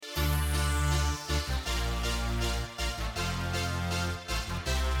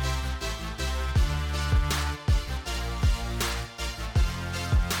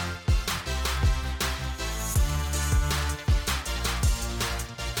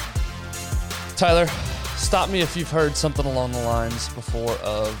Tyler, stop me if you've heard something along the lines before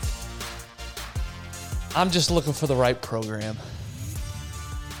of, I'm just looking for the right program.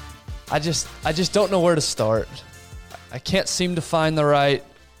 I just don't know where to start. I can't seem to find the right,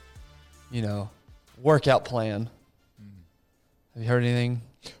 workout plan. Have you heard anything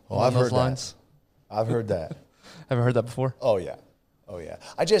along those lines? I've heard that. Ever heard that before? Oh, yeah.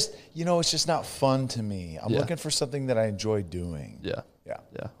 I just, it's just not fun to me. I'm looking for something that I enjoy doing. Yeah. Yeah.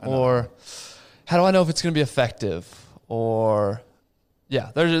 Or how do I know if it's going to be effective? Or,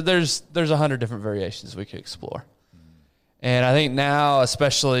 there's 100 different variations we could explore. And I think now,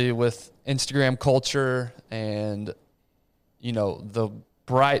 especially with Instagram culture and, the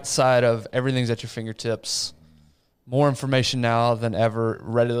bright side of everything's at your fingertips, more information now than ever,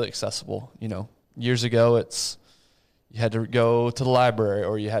 readily accessible. Years ago, you had to go to the library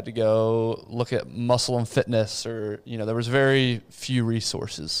or you had to go look at Muscle and Fitness or, there was very few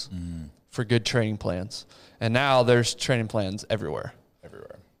resources for good training plans. And now there's training plans everywhere.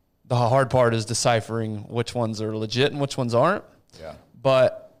 The hard part is deciphering which ones are legit and which ones aren't. Yeah.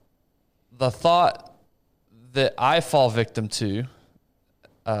 But the thought that I fall victim to,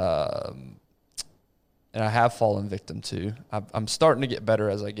 and I have fallen victim to, I'm starting to get better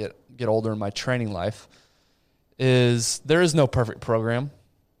as I get older in my training life, is there is no perfect program.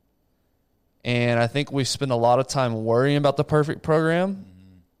 And I think we spend a lot of time worrying about the perfect program,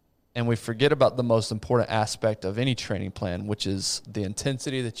 and we forget about the most important aspect of any training plan, which is the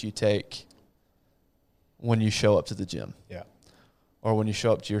intensity that you take when you show up to the gym. Yeah. Or when you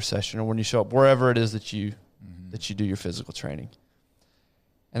show up to your session, or when you show up wherever it is that you do your physical training.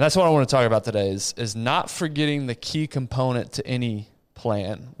 And that's what I want to talk about today is not forgetting the key component to any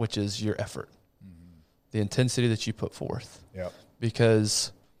plan, which is your effort, the intensity that you put forth. Yeah.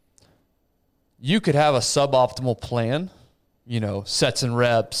 Because you could have a suboptimal plan, sets and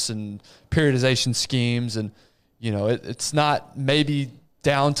reps and periodization schemes, and, it's not maybe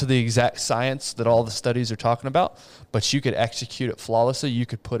down to the exact science that all the studies are talking about, but you could execute it flawlessly. You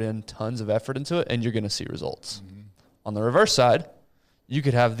could put in tons of effort into it, and you're going to see results. On the reverse side, you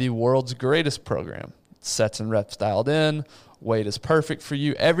could have the world's greatest program, sets and reps dialed in, weight is perfect for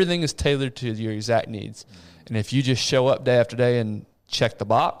you. Everything is tailored to your exact needs. And if you just show up day after day and check the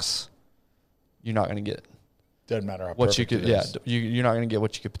box, you're not going to get Doesn't matter how what perfect you could. it is. You're not going to get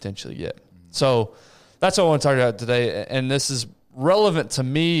what you could potentially get. So that's what I want to talk about today. And this is relevant to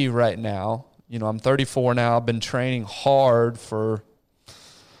me right now. I'm 34 now. I've been training hard for,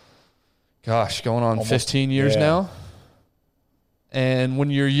 going on 15 years now. And when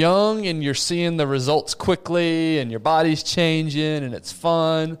you're young and you're seeing the results quickly and your body's changing and it's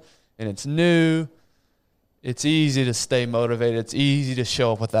fun and it's new, it's easy to stay motivated. It's easy to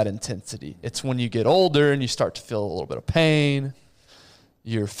show up with that intensity. It's when you get older and you start to feel a little bit of pain.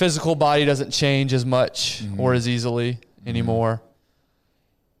 Your physical body doesn't change as much or as easily anymore.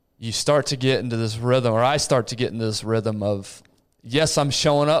 You start to get into this rhythm, or I start to get into this rhythm of, yes, I'm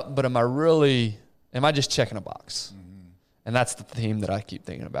showing up, but am I just checking a box? And that's the theme that I keep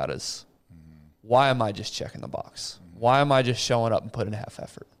thinking about is, why am I just checking the box? Why am I just showing up and putting half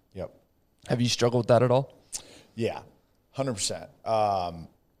effort? Yep. Have you struggled with that at all? Yeah, 100%.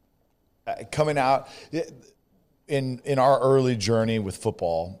 Coming out in our early journey with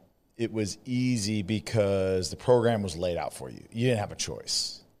football, it was easy because the program was laid out for you. You didn't have a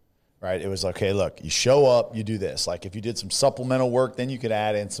choice, right? It was like, okay, look, you show up, you do this. Like if you did some supplemental work, then you could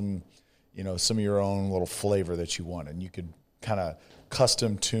add in some of your own little flavor that you want, and you could kind of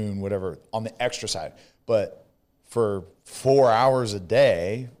custom tune whatever on the extra side. But for 4 hours a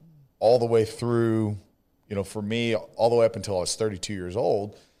day, all the way through, for me, all the way up until I was 32 years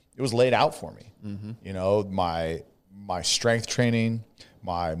old, it was laid out for me. My strength training,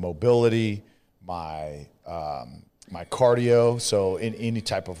 my mobility, my cardio. So in any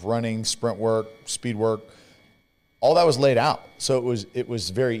type of running, sprint work, speed work, all that was laid out. So it was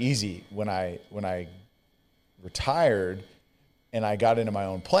very easy when I retired and I got into my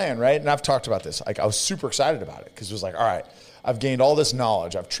own plan, right? And I've talked about this. Like I was super excited about it because it was like, all right, I've gained all this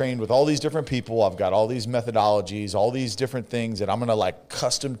knowledge. I've trained with all these different people. I've got all these methodologies, all these different things that I'm going to like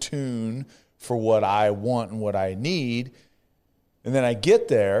custom tune for what I want and what I need. And then I get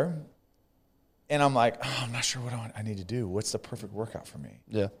there and I'm like, I'm not sure what I need to do. What's the perfect workout for me?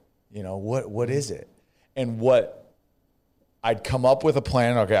 Yeah. What is it? And what I'd come up with a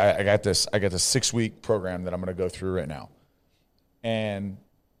plan. Okay, I got this 6-week program that I'm going to go through right now. And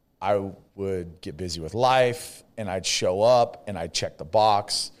I would get busy with life and I'd show up and I'd check the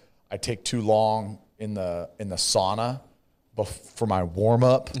box. I'd take too long in the sauna for my warm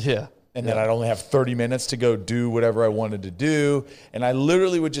up. Yeah. And then I'd only have 30 minutes to go do whatever I wanted to do. And I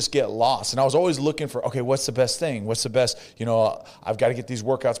literally would just get lost. And I was always looking for, okay, what's the best thing? What's the best, I've got to get these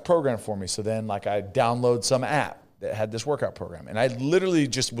workouts programmed for me. So then like I download some app that had this workout program. And I literally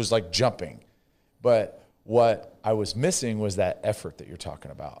just was like jumping. But what I was missing was that effort that you're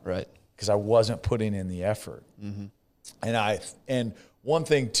talking about. Right. Because I wasn't putting in the effort. And one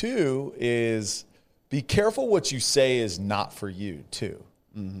thing too is be careful what you say is not for you too.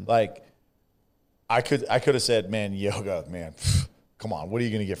 Like I could have said, man, yoga, man, come on, what are you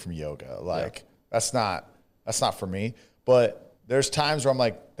going to get from yoga? Like that's not for me. But there's times where I'm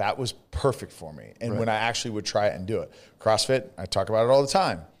like, that was perfect for me. And when I actually would try it and do it, CrossFit, I talk about it all the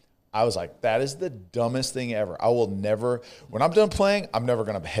time. I was like, that is the dumbest thing ever. I will never, when I'm done playing, I'm never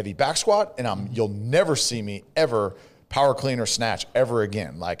going to heavy back squat, and you'll never see me ever power clean or snatch ever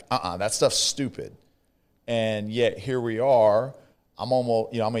again. Like, that stuff's stupid. And yet here we are. I'm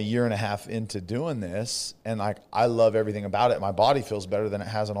almost, I'm a year and a half into doing this, and like I love everything about it. My body feels better than it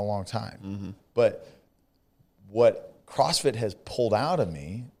has in a long time. But what CrossFit has pulled out of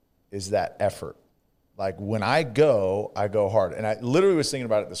me is that effort. Like when I go hard. And I literally was thinking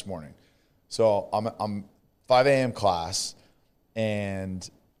about it this morning. So I'm 5 a.m. class, and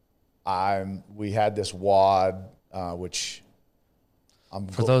we had this WOD, which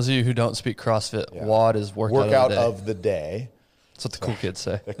for those of you who don't speak CrossFit, WOD is workout of the day. That's what the cool kids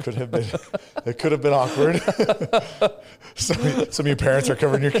say. It could have been awkward. Some of you parents are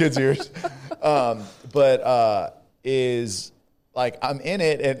covering your kids' ears. Is like I'm in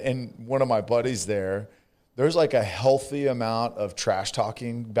it, and one of my buddies there's like a healthy amount of trash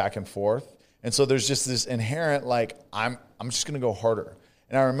talking back and forth. And so there's just this inherent, like, I'm just going to go harder.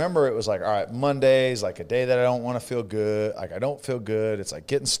 And I remember it was like, all right, Monday's like a day that I don't want to feel good. Like I don't feel good. It's like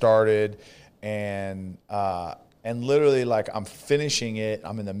getting started. And literally like I'm finishing it.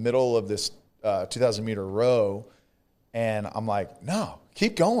 I'm in the middle of this 2,000 meter row. And I'm like, no,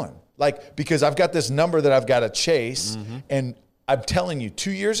 keep going. Like, because I've got this number that I've got to chase. And I'm telling you,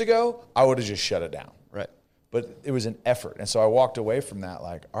 2 years ago, I would have just shut it down. Right. But it was an effort. And so I walked away from that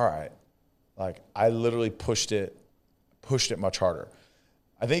like, all right, like I literally pushed it much harder.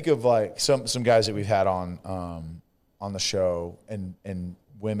 I think of like some guys that we've had on the show and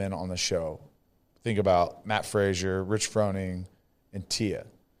women on the show. Think about Matt Frazier, Rich Froning, and Tia.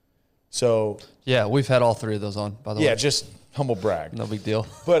 So yeah, we've had all three of those on, by the way. Yeah, just humble brag. No big deal.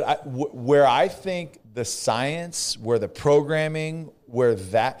 But where I think the science, where the programming,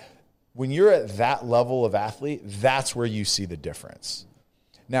 when you're at that level of athlete, that's where you see the difference.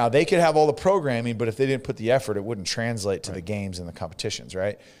 Now, they could have all the programming, but if they didn't put the effort, it wouldn't translate to the games and the competitions,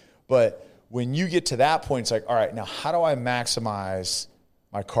 right? But when you get to that point, it's like, all right, now how do I maximize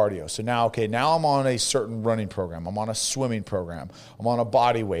my cardio? So now I'm on a certain running program. I'm on a swimming program. I'm on a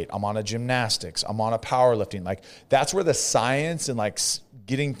body weight. I'm on a gymnastics. I'm on a powerlifting. Like that's where the science and like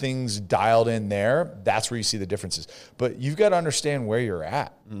getting things dialed in there, that's where you see the differences. But you've got to understand where you're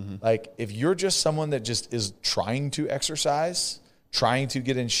at. Like if you're just someone that just is trying to exercise, trying to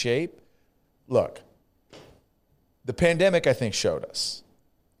get in shape, look, the pandemic, I think, showed us.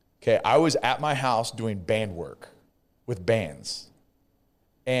 Okay, I was at my house doing band work with bands.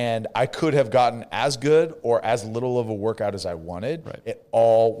 And I could have gotten as good or as little of a workout as I wanted. Right. It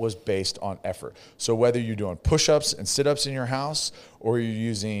all was based on effort. So whether you're doing push-ups and sit-ups in your house, or you're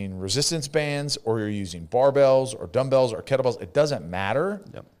using resistance bands, or you're using barbells or dumbbells or kettlebells, it doesn't matter.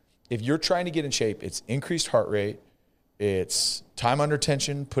 Yep. If you're trying to get in shape, it's increased heart rate, it's time under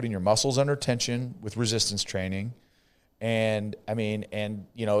tension, putting your muscles under tension with resistance training. And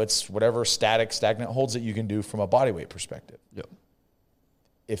it's whatever stagnant holds that you can do from a body weight perspective. Yep.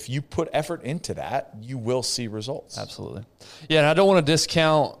 If you put effort into that, you will see results. Absolutely. Yeah, and I don't want to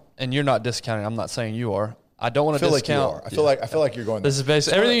discount, and you're not discounting. I'm not saying you are. I don't want to discount. I feel like you're going. This is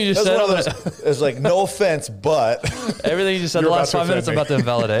basically everything you just said. It's like no offense, but everything you just said the last 5 minutes, I'm about to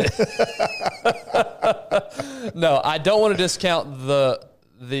invalidate. No, I don't want to discount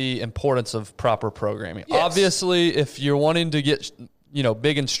the importance of proper programming. Yes. Obviously, if you're wanting to get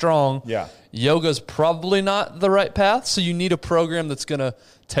big and strong, yoga's probably not the right path. So you need a program that's going to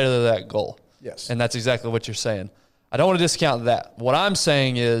tailor that goal. Yes. And that's exactly what you're saying. I don't want to discount that. What I'm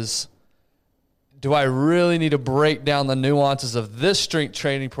saying is, do I really need to break down the nuances of this strength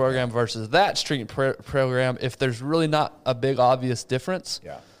training program versus that strength program if there's really not a big obvious difference?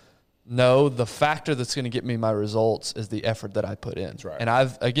 Yeah. No, the factor that's going to get me my results is the effort that I put in. That's right. And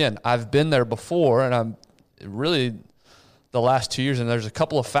I've been there before, and I'm really the last 2 years, and there's a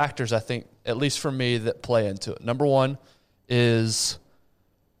couple of factors I think, at least for me, that play into it. Number one is,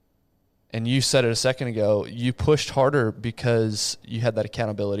 And you said it a second ago, you pushed harder because you had that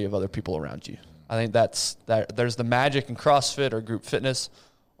accountability of other people around you. I think there's the magic in CrossFit or group fitness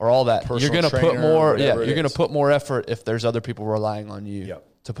or all that. Personal you're going to put trainer, more, whatever you're it going is. to put more effort if there's other people relying on you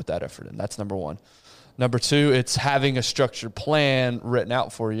to put that effort in. That's number one. Number two, it's having a structured plan written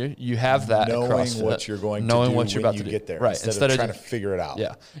out for you. You have that at knowing CrossFit. what you're going knowing to do what you're when about you to get do. there, Right. instead of trying to figure it out.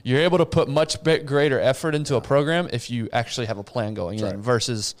 Yeah. You're able to put much greater effort into a program if you actually have a plan going in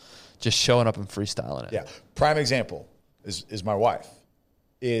versus just showing up and freestyling it. Yeah. Prime example is my wife.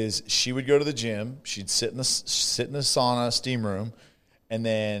 Is she would go to the gym, she'd sit in the sauna, steam room, and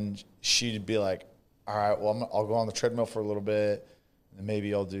then she'd be like, all right, well, I'll go on the treadmill for a little bit, and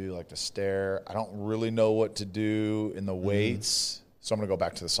maybe I'll do like the stair. I don't really know what to do in the weights, so I'm going to go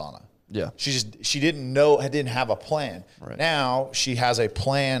back to the sauna. Yeah. She didn't have a plan. Right. Now she has a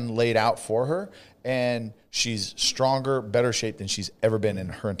plan laid out for her, and she's stronger, better shape than she's ever been in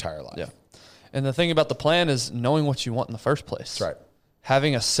her entire life. Yeah. And the thing about the plan is knowing what you want in the first place. That's right.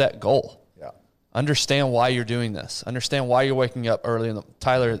 Having a set goal. Yeah. Understand why you're doing this. Understand why you're waking up early.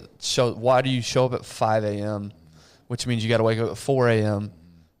 Tyler, why do you show up at 5 a.m., which means you got to wake up at 4 a.m.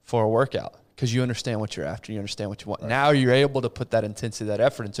 for a workout because you understand what you're after. You understand what you want. Right. Now you're able to put that intensity, that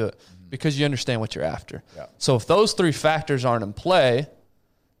effort into it because you understand what you're after. Yeah. So if those three factors aren't in play,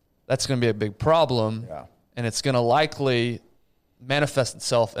 that's going to be a big problem. Yeah. And it's going to likely manifest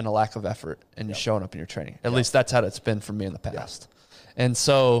itself in a lack of effort and you showing up in your training. At least that's how it's been for me in the past. Yeah. And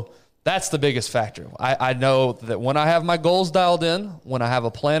so that's the biggest factor. I know that when I have my goals dialed in, when I have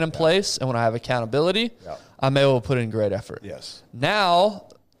a plan in place, and when I have accountability, I'm able to put in great effort. Yes. Now,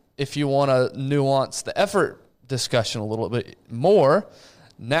 if you want to nuance the effort discussion a little bit more,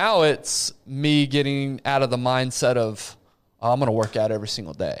 now it's me getting out of the mindset of, I'm going to work out every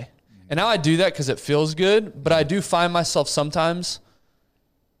single day. And now I do that because it feels good, but I do find myself sometimes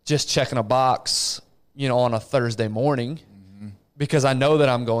just checking a box, on a Thursday morning because I know that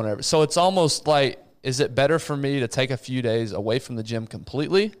I'm going over. So it's almost like, is it better for me to take a few days away from the gym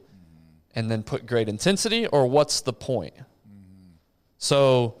completely and then put great intensity, or what's the point?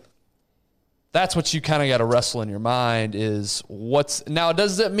 So that's what you kind of got to wrestle in your mind is now,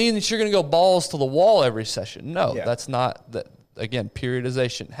 does that mean that you're going to go balls to the wall every session? No, that's not that. Again,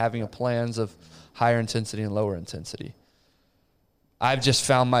 periodization, having a plans of higher intensity and lower intensity. I've just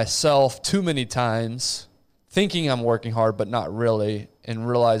found myself too many times thinking I'm working hard, but not really, and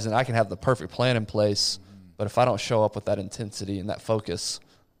realizing I can have the perfect plan in place, but if I don't show up with that intensity and that focus,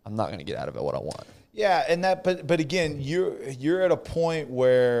 I'm not going to get out of it what I want. Yeah, and but again, you're at a point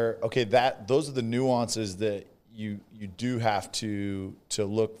where those are the nuances that you do have to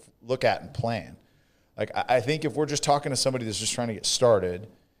look at and plan. Like, I think if we're just talking to somebody that's just trying to get started,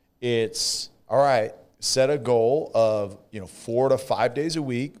 it's all right, set a goal of 4 to 5 days a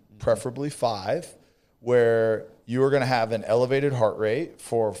week, preferably 5, where you are going to have an elevated heart rate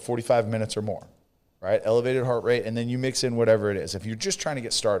for 45 minutes or more, right? Elevated heart rate, and then you mix in whatever it is if you're just trying to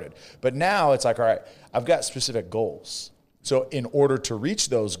get started. But now it's like, all right, I've got specific goals. So in order to reach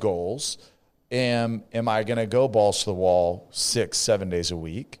those goals, am I going to go balls to the wall 6-7 days a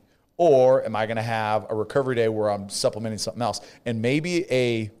week? Or am I going to have a recovery day where I'm supplementing something else? And maybe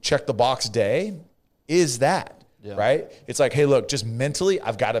a check the box day is that, right? It's like, hey, look, just mentally,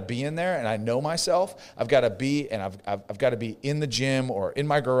 I've got to be in there, and I know myself. I've got to be, and I've got to be in the gym or in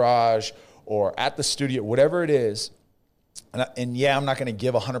my garage or at the studio, whatever it is. And I'm not going to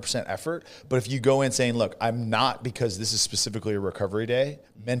give 100% effort. But if you go in saying, look, I'm not, because this is specifically a recovery day,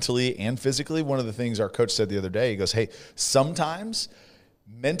 mentally and physically. One of the things our coach said the other day, he goes, hey, sometimes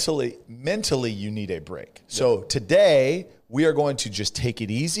mentally you need a break. So today we are going to just take it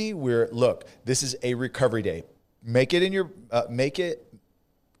easy. Look, this is a recovery day. Make it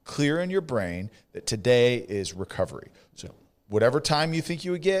clear in your brain that today is recovery. So whatever time you think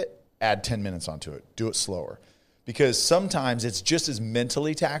you would get, add 10 minutes onto it. Do it slower. Because sometimes it's just as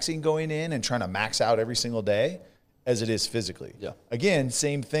mentally taxing going in and trying to max out every single day as it is physically. Yeah. Again,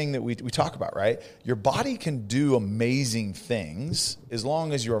 same thing that we talk about, right? Your body can do amazing things as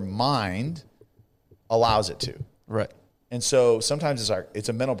long as your mind allows it to. Right. And so sometimes it's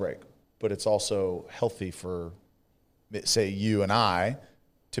a mental break, but it's also healthy for, say, you and I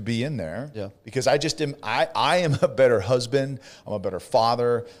to be in there. Yeah. Because I am a better husband. I'm a better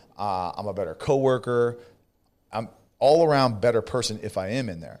father. I'm a better coworker. I'm all around better person if I am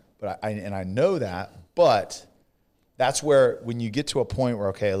in there. But I know that, but that's where when you get to a point where,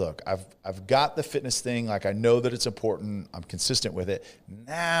 okay, look, I've got the fitness thing. Like, I know that it's important. I'm consistent with it.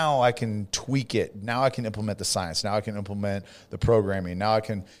 Now I can tweak it. Now I can implement the science. Now I can implement the programming. Now I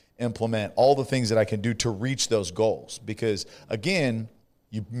can implement all the things that I can do to reach those goals. Because again,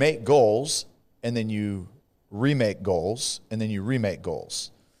 you make goals, and then you remake goals, and then you remake goals.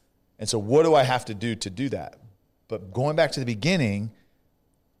 And so what do I have to do that? But going back to the beginning,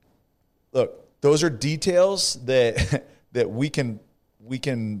 look, those are details that that we can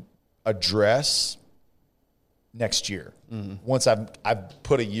address next year. Once I've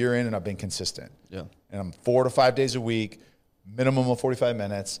put a year in and I've been consistent. Yeah. And I'm 4 to 5 days a week, minimum of 45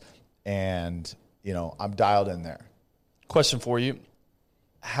 minutes, and I'm dialed in there. Question for you.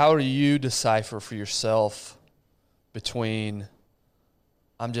 How do you decipher for yourself between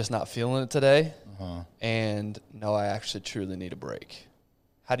I'm just not feeling it today and no, I actually truly need a break?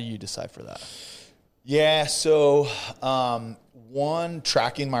 How do you decipher that? Yeah, so one,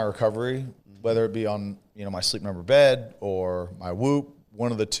 tracking my recovery, whether it be on my Sleep Number bed or my Whoop,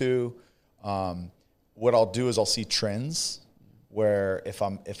 one of the two. What I'll do is I'll see trends where if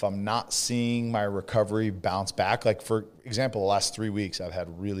I'm not seeing my recovery bounce back, like for example, the last 3 weeks I've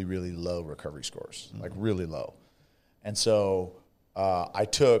had really, really low recovery scores, like really low. And so I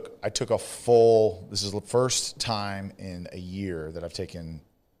took a full, this is the first time in a year that I've taken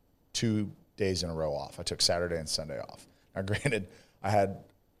 2 days in a row off. I took Saturday and Sunday off. Now granted,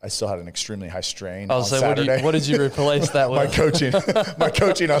 I still had an extremely high strain on Saturday. What did you replace that with? My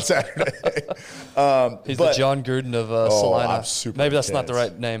coaching on Saturday. He's the John Gruden of Salina. I'm super Maybe that's intense. not the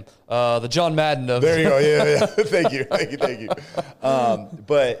right name. The John Madden of. There you go. Yeah. Thank you.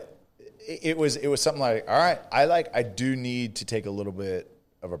 But it was something like, all right, I do need to take a little bit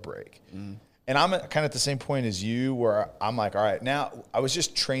of a break. And I'm kind of at the same point as you where I'm like, all right, now I was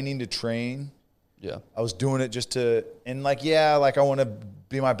just training to train. Yeah. I was doing it just to, and I want to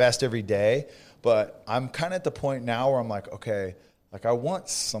be my best every day, but I'm kind of at the point now where I'm like, okay, I want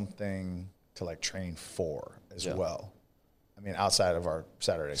something to train for as well. I mean, outside of our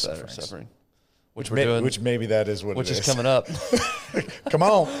Saturday suffering. Which we're doing. Which maybe that is what it is. Which is coming up. Come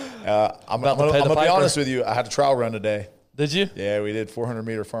on. I'm going to be honest with you. I had a trial run today. Did you? Yeah, we did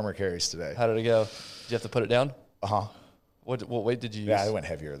 400-meter farmer carries today. How did it go? Did you have to put it down? Uh-huh. What weight did you use? Yeah, I went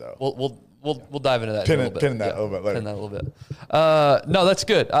heavier though. We'll dive into that in a little bit. Pin that a little bit later. Pin that a little bit. No, that's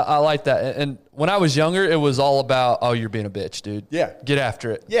good. I like that. And when I was younger, it was all about, oh, you're being a bitch, dude. Yeah. Get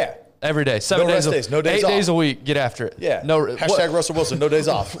after it. Yeah. Every day. 7 no days. Rest days. No days 8 off. days a week. Get after it. Yeah. No. Hashtag Russell Wilson. No days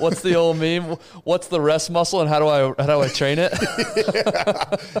off. What's the old meme? What's the rest muscle and how do I train it?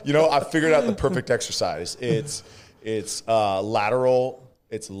 I figured out the perfect exercise. It's lateral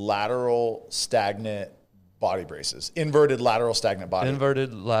stagnant body braces. Inverted lateral stagnant body.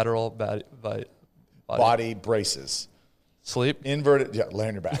 Inverted lateral body braces. Sleep. Inverted, lay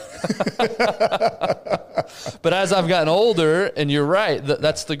on your back. But as I've gotten older, and you're right,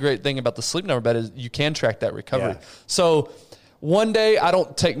 that's the great thing about the Sleep Number bed is you can track that recovery. Yeah. So one day, I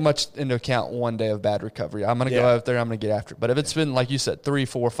don't take much into account one day of bad recovery. I'm going to go out there, I'm going to get after it. But if it's been, like you said, 3,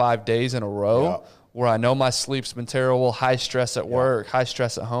 4, 5 days in a row where I know my sleep's been terrible, high stress at work, high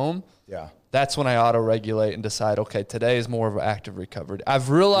stress at home, that's when I auto-regulate and decide, okay, today is more of an active recovery. I've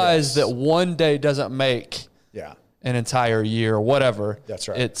realized that one day doesn't make an entire year or whatever. That's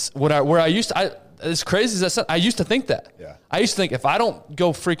right. It's where I used to, as crazy as that sounds, I used to think that. Yeah. I used to think if I don't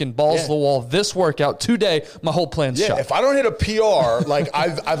go freaking balls to the wall this workout today, my whole plan's shot. If I don't hit a PR,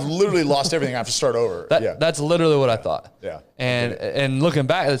 I've literally lost everything. I have to start over. That's literally what I thought. Yeah. And looking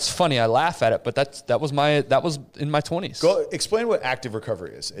back, it's funny. I laugh at it, but that was in my 20s. Go explain what active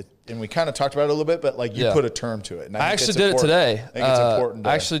recovery is. And we kind of talked about it a little bit, but you put a term to it. And I actually did it today. I think it's important.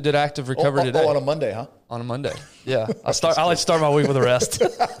 I actually did active recovery today. On a Monday, huh? On a Monday. Yeah. I like to start my week with a rest.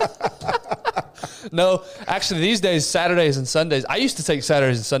 No, actually these days, Saturdays and Sundays, I used to take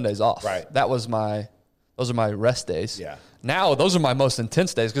Saturdays and Sundays off. Right. Those are my rest days. Yeah. Now those are my most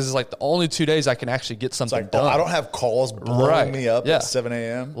intense days because it's the only 2 days I can actually get something done. I don't have calls blowing me up at 7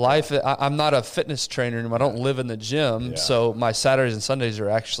 a.m. I'm not a fitness trainer anymore. I don't live in the gym. So my Saturdays and Sundays are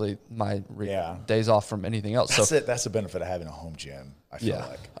actually my days off from anything else. That's the benefit of having a home gym, I feel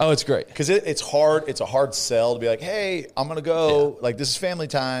like. Oh, it's great. Because it's hard. It's a hard sell to be like, hey, I'm going to go. This is family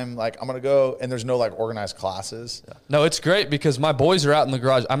time. I'm going to go. And there's no organized classes. Yeah. No, it's great because my boys are out in the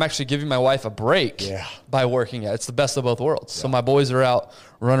garage. I'm actually giving my wife a break by working out. It's the best of both worlds. So my boys are out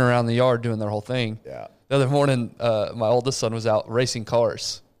running around the yard doing their whole thing. Yeah. The other morning, my oldest son was out racing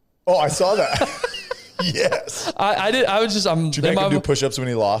cars. Oh, I saw that. Yes. I did. I was just, Did you make him do push-ups when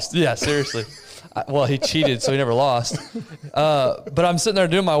he lost? Yeah, seriously. Well, he cheated, so he never lost. But I'm sitting there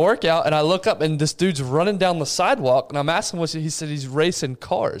doing my workout, and I look up, and this dude's running down the sidewalk, and I'm asking he said he's racing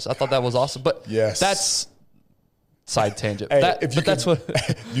cars. I thought that was awesome. But that's side tangent. Hey, that's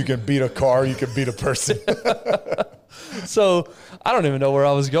what you can beat a car, you can beat a person. So I don't even know where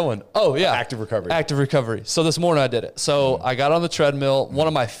I was going. Oh, yeah. Active recovery. Active recovery. So this morning I did it. So I got on the treadmill. One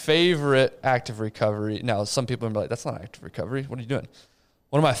of my favorite active recovery. Now, some people are like, that's not active recovery. What are you doing?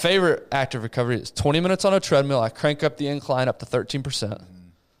 One of my favorite active recovery is 20 minutes on a treadmill. I crank up the incline up to 13%.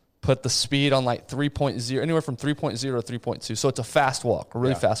 Put the speed on like 3.0, anywhere from 3.0 to 3.2. So it's a fast walk, a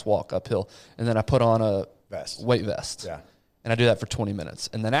really fast walk uphill. And then I put on a weight vest. Yeah. And I do that for 20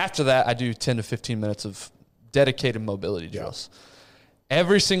 minutes. And then after that, I do 10 to 15 minutes of dedicated mobility drills.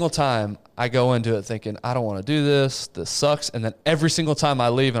 Every single time I go into it thinking, I don't want to do this. This sucks. And then every single time I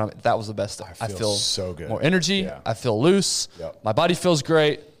leave, and that was the best thing. I feel so good. More energy. Yeah. I feel loose. Yep. My body feels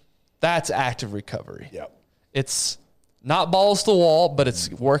great. That's active recovery. Yep. It's not balls to the wall, but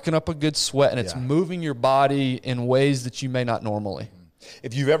it's working up a good sweat, and it's moving your body in ways that you may not normally.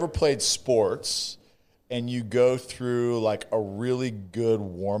 If you've ever played sports and you go through like a really good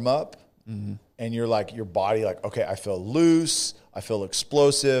warm up and you're like, your body like, okay, I feel loose, I feel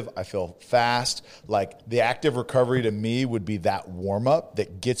explosive, I feel fast. Like the active recovery to me would be that warm up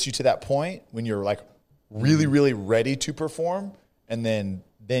that gets you to that point when you're like really, really ready to perform. And then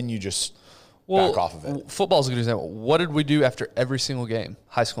you just back off of it. Football's a good example. What did we do after every single game,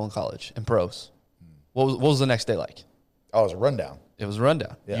 high school and college and pros? What was the next day like? Oh, it was a rundown. It was a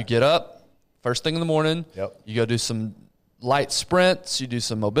rundown. Yeah. You get up first thing in the morning. Yep. You go do some light sprints. You do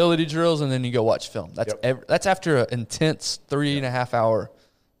some mobility drills, and then you go watch film. That's that's after an intense 3.5 hour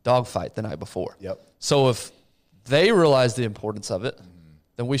dogfight the night before. Yep. So if they realize the importance of it,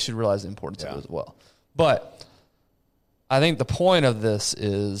 then we should realize the importance of it as well. But I think the point of this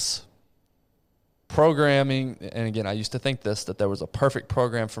is programming, and again, I used to think that there was a perfect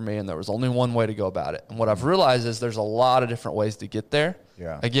program for me and there was only one way to go about it. And what I've realized is there's a lot of different ways to get there.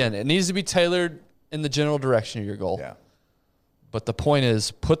 Yeah. Again, it needs to be tailored in the general direction of your goal. Yeah. But the point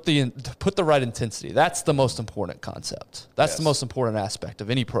is put the right intensity. That's the most important concept. That's the most important aspect of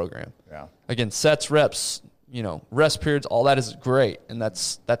any program. Yeah. Again, sets, reps, rest periods, all that is great. And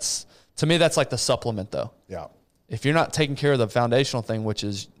that's to me, that's like the supplement though. Yeah. If you're not taking care of the foundational thing, which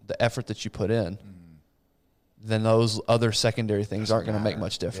is the effort that you put in, then those other secondary things aren't going to make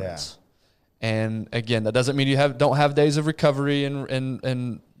much difference. Yeah. And again, that doesn't mean you don't have days of recovery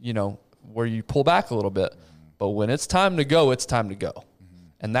and where you pull back a little bit. But when it's time to go, it's time to go.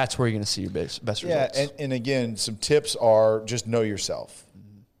 And that's where you're going to see your best results. Yeah, and again, some tips are just know yourself.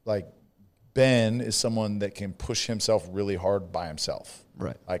 Like Ben is someone that can push himself really hard by himself.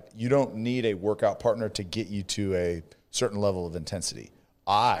 Right. Like you don't need a workout partner to get you to a certain level of intensity.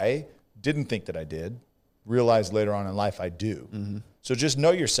 I didn't think that I did. Realize later on in life I do. So just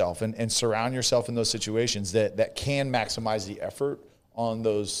know yourself and surround yourself in those situations that can maximize the effort on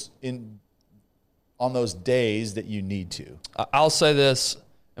those days that you need to. I'll say this,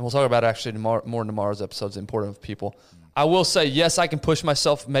 and we'll talk about it actually more in tomorrow's episode, the importance of people. I will say, yes, I can push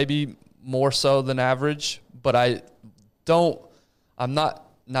myself maybe more so than average, but I'm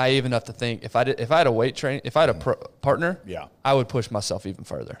not naive enough to think if I had a weight training, if I had a partner, I would push myself even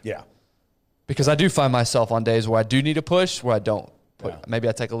further. Yeah. Because I do find myself on days where I do need to push, where I don't. Maybe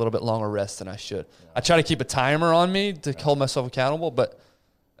I take a little bit longer rest than I should. I try to keep a timer on me to hold myself accountable, but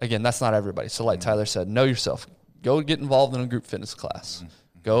again, that's not everybody. So like Tyler said, know yourself. Go get involved in a group fitness class.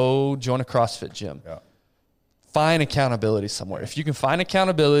 Go join a CrossFit gym. Yeah. Find accountability somewhere. If you can find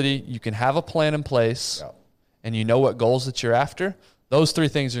accountability, you can have a plan in place, and you know what goals that you're after, those three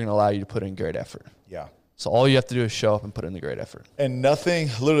things are going to allow you to put in great effort. Yeah. So all you have to do is show up and put in the great effort. And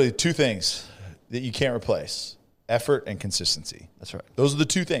literally two things that you can't replace: effort and consistency. That's right. Those are the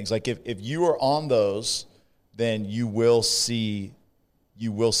two things. Like if you are on those, then you will see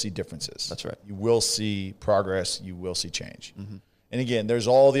differences. That's right. You will see progress. You will see change. And again, there's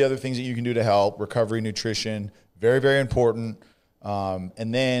all the other things that you can do to help: recovery, nutrition, very, very important.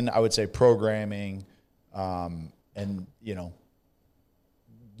 And then I would say programming, and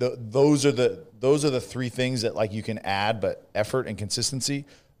those are the three things that like you can add. But effort and consistency,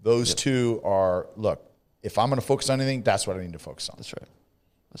 those two are, look, if I'm going to focus on anything, that's what I need to focus on.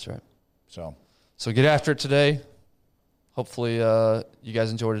 That's right. So get after it today. Hopefully you guys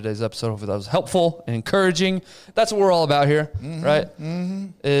enjoyed today's episode. Hopefully that was helpful and encouraging. That's what we're all about here, right?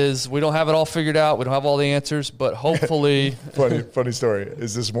 Is we don't have it all figured out. We don't have all the answers, but hopefully. funny story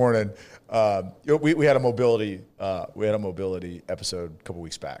is this morning. We had a mobility episode a couple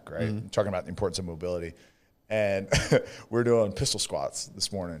weeks back, right? Talking about the importance of mobility, and we're doing pistol squats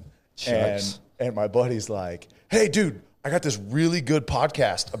this morning. And my buddy's like, "Hey, dude, I got this really good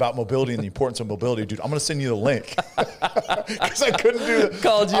podcast about mobility and the importance of mobility, dude. I'm going to send you the link." Because I couldn't do it.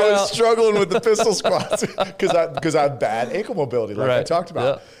 I was struggling with the pistol squats because I have bad ankle mobility, like I talked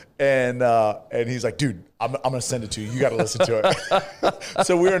about. Yeah. And he's like, "Dude, I'm going to send it to you. You got to listen to it.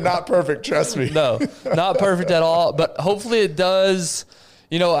 So we are not perfect. Trust me. No, not perfect at all. But hopefully it does.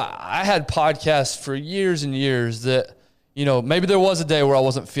 You know, I had podcasts for years and years that, you know, maybe there was a day where I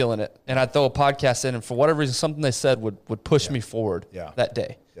wasn't feeling it, and I'd throw a podcast in, and for whatever reason, something they said would push me forward that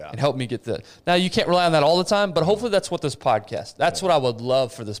day and help me get the. Now, you can't rely on that all the time, but hopefully that's what this podcast, that's what I would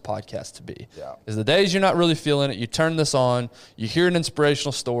love for this podcast to be. Is the days you're not really feeling it, you turn this on, you hear an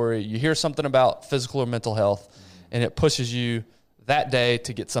inspirational story, you hear something about physical or mental health, and it pushes you that day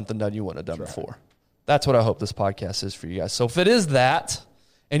to get something done you wouldn't have done before. That's what I hope this podcast is for you guys. So if it is that,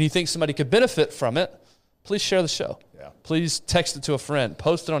 and you think somebody could benefit from it, please share the show. Please text it to a friend.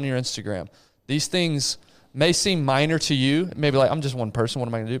 Post it on your Instagram. These things may seem minor to you. Maybe like, I'm just one person. What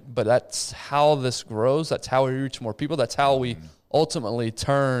am I going to do? But that's how this grows. That's how we reach more people. That's how we ultimately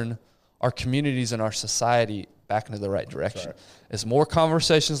turn our communities and our society back into the right direction. It's more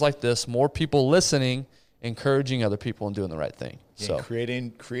conversations like this, more people listening, encouraging other people and doing the right thing. So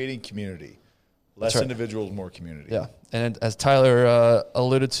creating community. Less individuals, more community. Yeah. And as Tyler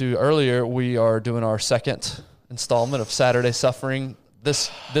alluded to earlier, we are doing our second installment of Saturday Suffering.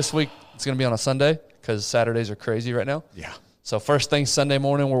 This week it's going to be on a Sunday because Saturdays are crazy right now. Yeah. So first thing Sunday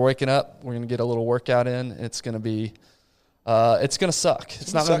morning, we're waking up. We're going to get a little workout in. It's going to be, it's going to suck.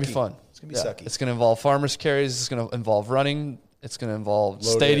 It's not going to be fun. It's going to be sucky. It's going to involve farmers carries. It's going to involve running. It's going to involve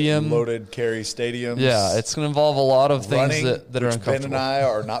loaded carry stadiums. Yeah, it's going to involve a lot of things that are uncomfortable. Ben and I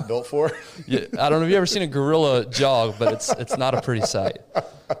are not built for. Yeah, I don't know if you've ever seen a gorilla jog, but it's not a pretty sight.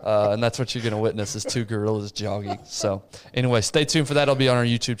 And that's what you're going to witness is two gorillas jogging. So anyway, stay tuned for that. It'll be on our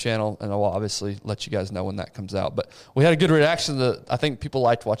YouTube channel, and I'll obviously let you guys know when that comes out. But we had a good reaction. I think people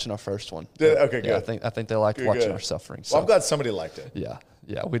liked watching our first one. Okay, good. Yeah, I think they liked watching our suffering. So. Well, I'm glad somebody liked it.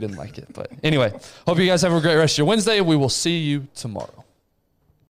 Yeah, we didn't like it. But anyway, hope you guys have a great rest of your Wednesday. We will see you tomorrow.